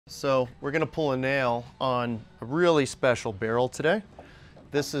So we're going to pull a nail on a really special barrel today.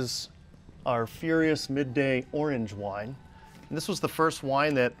 This is our Furiis Midday orange wine. And this was the first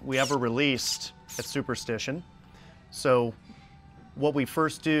wine that we ever released at Superstition. So what we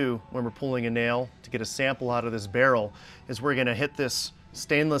first do when we're pulling a nail to get a sample out of this barrel is we're going to hit this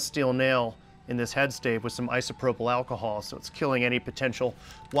stainless steel nail in this head stave with some isopropyl alcohol, so it's killing any potential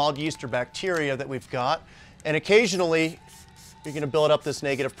wild yeast or bacteria that we've got. And occasionally you're going to build up this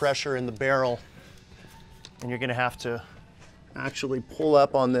negative pressure in the barrel, and you're going to have to actually pull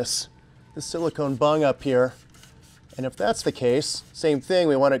up on this silicone bung up here. And if that's the case, same thing,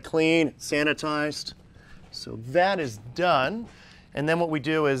 we want it clean, sanitized. So that is done. And then what we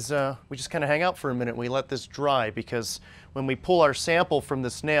do is we just kind of hang out for a minute. We let this dry, because when we pull our sample from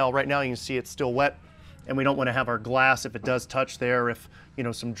this nail, right now you can see it's still wet, and we don't want to have our glass, if it does touch there, if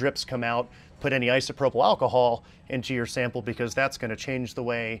some drips come out, put any isopropyl alcohol into your sample, because that's going to change the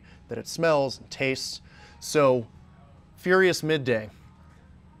way that it smells and tastes. So Furiis Midday,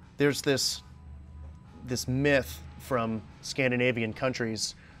 there's this myth from Scandinavian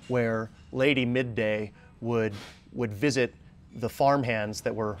countries where Lady Midday would visit the farmhands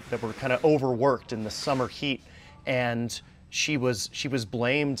that were kind of overworked in the summer heat, and she was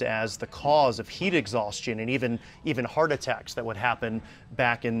blamed as the cause of heat exhaustion and even heart attacks that would happen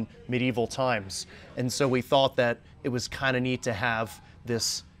back in medieval times. And so we thought that it was kind of neat to have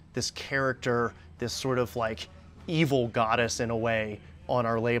this character, this sort of like evil goddess in a way, on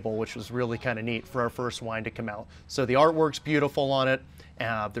our label, which was really kind of neat for our first wine to come out. So the artwork's beautiful on it.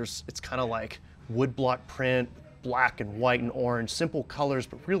 It's kind of like woodblock print, black and white and orange, simple colors,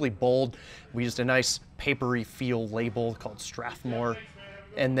 but really bold. We used a nice papery feel label called Strathmore.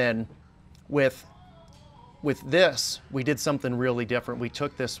 And then with this, we did something really different. We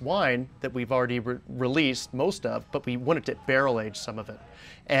took this wine that we've already released most of, but we wanted to barrel age some of it.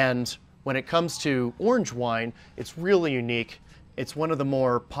 And when it comes to orange wine, it's really unique. It's one of the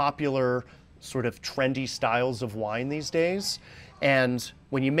more popular sort of trendy styles of wine these days. And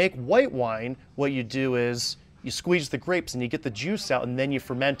when you make white wine, what you do is you squeeze the grapes and you get the juice out, and then you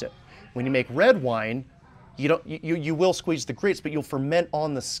ferment it. When you make red wine, you will squeeze the grapes, but you'll ferment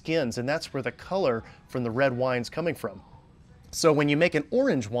on the skins, and that's where the color from the red wine's coming from. So when you make an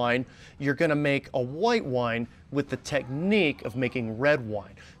orange wine, you're going to make a white wine with the technique of making red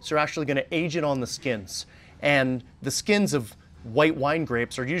wine. So you're actually going to age it on the skins. And the skins of white wine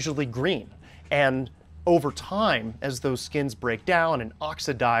grapes are usually green. And over time, as those skins break down and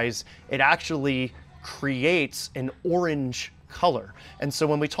oxidize, it actually creates an orange color. And so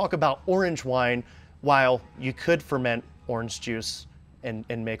when we talk about orange wine, while you could ferment orange juice and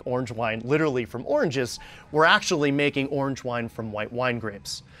make orange wine literally from oranges, we're actually making orange wine from white wine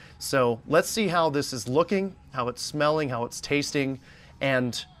grapes. So let's see how this is looking, how it's smelling, how it's tasting.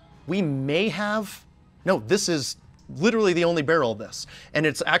 And we may have, no, this is literally the only barrel of this. And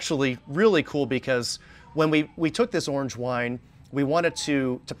it's actually really cool, because when we took this orange wine, we wanted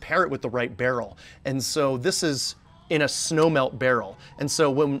to pair it with the right barrel. And so this is in a snowmelt barrel. And so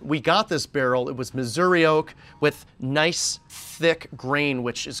when we got this barrel, it was Missouri oak with nice thick grain,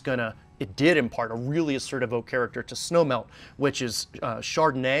 which is it did impart a really assertive oak character to snowmelt, which is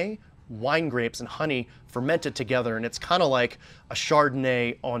Chardonnay, wine grapes, and honey fermented together. And it's kind of like a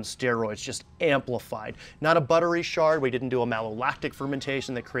Chardonnay on steroids, just amplified. Not a buttery chard. We didn't do a malolactic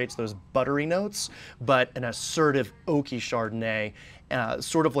fermentation that creates those buttery notes, but an assertive oaky Chardonnay,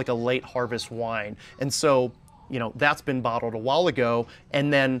 sort of like a late harvest wine. And so that's been bottled a while ago.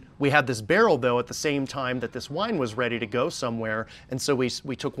 And then we had this barrel, though, at the same time that this wine was ready to go somewhere. And so we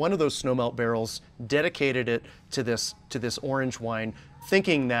took one of those snowmelt barrels, dedicated it to this orange wine,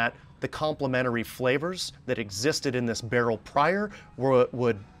 thinking that the complementary flavors that existed in this barrel prior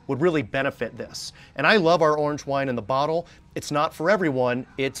would really benefit this. And I love our orange wine in the bottle. It's not for everyone.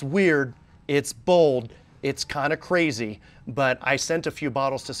 It's weird. It's bold. It's kind of crazy. But I sent a few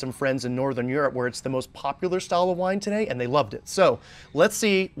bottles to some friends in Northern Europe where it's the most popular style of wine today, and they loved it. So let's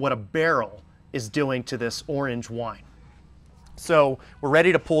see what a barrel is doing to this orange wine. So we're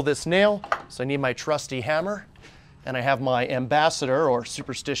ready to pull this nail. So I need my trusty hammer. And I have my Ambassador or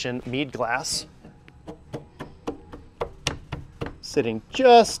Superstition mead glass sitting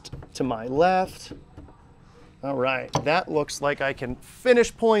just to my left. All right, that looks like I can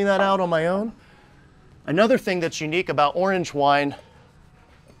finish pulling that out on my own. Another thing that's unique about orange wine,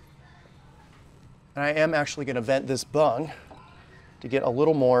 and I am actually going to vent this bung to get a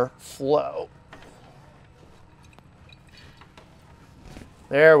little more flow.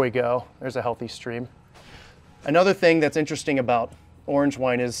 There we go. There's a healthy stream. Another thing that's interesting about orange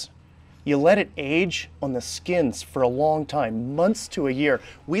wine is you let it age on the skins for a long time, months to a year.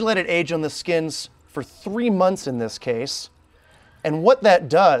 We let it age on the skins for 3 months in this case. And what that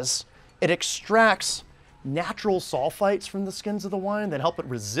does, it extracts natural sulfites from the skins of the wine that help it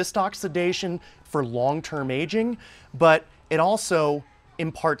resist oxidation for long-term aging, but it also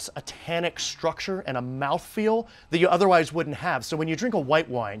imparts a tannic structure and a mouthfeel that you otherwise wouldn't have. So when you drink a white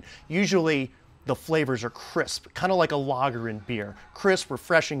wine, usually the flavors are crisp, kind of like a lager in beer. Crisp,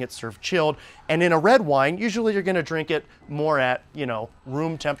 refreshing, it's served chilled. And in a red wine, usually you're gonna drink it more at,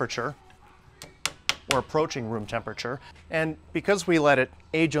 room temperature or approaching room temperature. And because we let it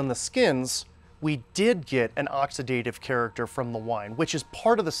age on the skins, we did get an oxidative character from the wine, which is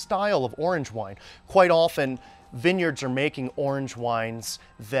part of the style of orange wine. Quite often, vineyards are making orange wines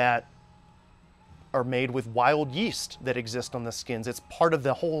that are made with wild yeast that exist on the skins. It's part of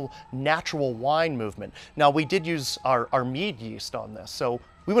the whole natural wine movement. Now, we did use our mead yeast on this, so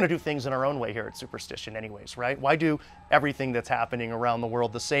we want to do things in our own way here at Superstition anyways, right? Why do everything that's happening around the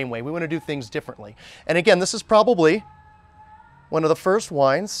world the same way? We want to do things differently. And again, this is probably one of the first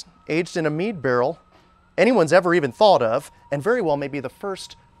wines aged in a mead barrel anyone's ever even thought of, and very well may be the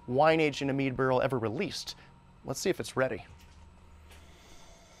first wine aged in a mead barrel ever released. Let's see if it's ready.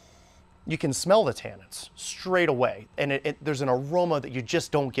 You can smell the tannins straight away, and there's an aroma that you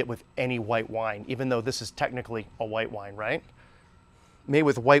just don't get with any white wine, even though this is technically a white wine, right? Made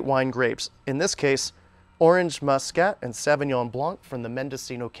with white wine grapes. In this case, orange, Muscat, and Sauvignon Blanc from the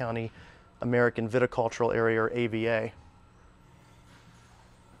Mendocino County American Viticultural Area, or AVA.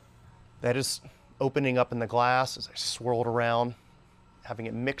 That is opening up in the glass as I swirl it around, having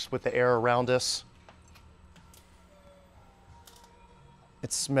it mixed with the air around us.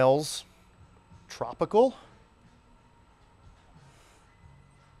 It smells tropical.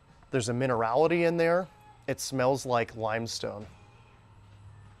 There's a minerality in there. It smells like limestone.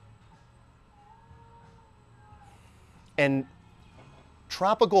 And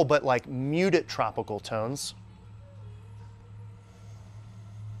tropical, but like muted tropical tones.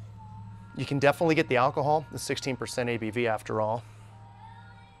 You can definitely get the alcohol, the 16% ABV after all.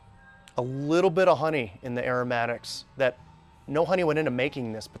 A little bit of honey in the aromatics. That no honey went into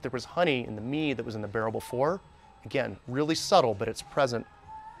making this, but there was honey in the mead that was in the barrel before. Again, really subtle, but it's present.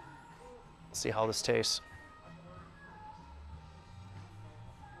 Let's see how this tastes.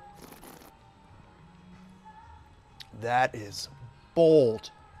 That is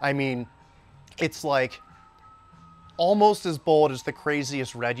bold. I mean, it's like almost as bold as the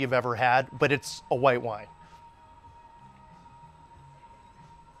craziest red you've ever had, but it's a white wine.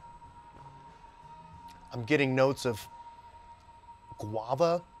 I'm getting notes of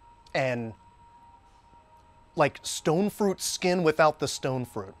guava and like stone fruit skin without the stone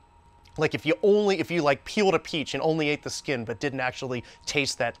fruit. Like if you like peeled a peach and only ate the skin but didn't actually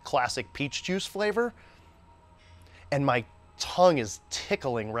taste that classic peach juice flavor. And my tongue is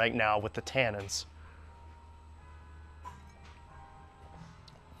tickling right now with the tannins.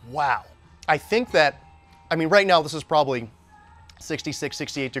 Wow. I think that, right now this is probably 66,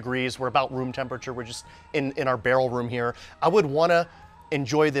 68 degrees. We're about room temperature. We're just in our barrel room here. I would want to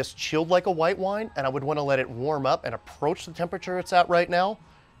enjoy this chilled like a white wine, and I would want to let it warm up and approach the temperature it's at right now,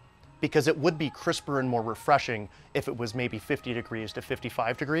 because it would be crisper and more refreshing if it was maybe 50 degrees to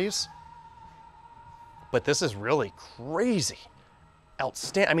 55 degrees. But this is really crazy.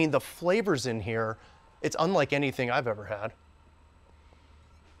 Outstanding. The flavors in here, it's unlike anything I've ever had.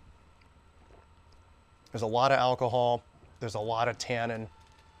 There's a lot of alcohol. There's a lot of tannin.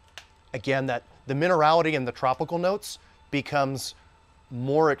 Again, that the minerality and the tropical notes becomes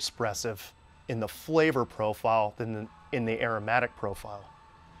more expressive in the flavor profile than in the aromatic profile.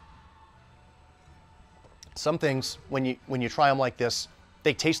 Some things, when you try them like this,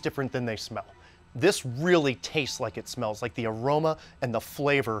 they taste different than they smell. This really tastes like it smells, like the aroma and the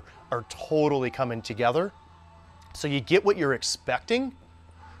flavor are totally coming together. So you get what you're expecting,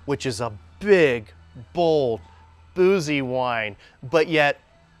 which is a big, bold, boozy wine, but yet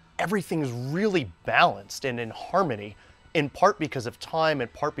everything's really balanced and in harmony, in part because of time, in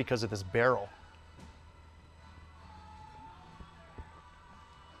part because of this barrel.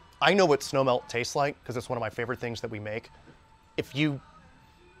 I know what snow melt tastes like because it's one of my favorite things that we make. If you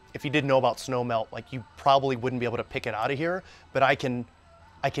didn't know about snow melt, like, you probably wouldn't be able to pick it out of here, but I can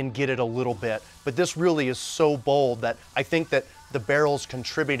get it a little bit. But this really is so bold that I think that the barrel's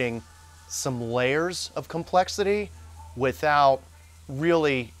contributing some layers of complexity without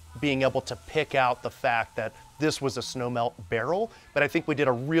really being able to pick out the fact that this was a snow melt barrel. But I think we did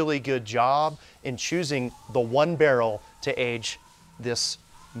a really good job in choosing the one barrel to age this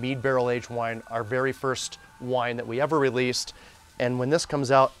mead barrel aged wine, our very first wine that we ever released. And when this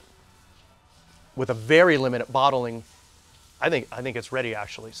comes out with a very limited bottling, I think it's ready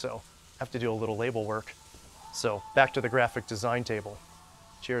actually. So I have to do a little label work. So back to the graphic design table.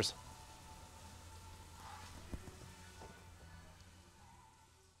 Cheers.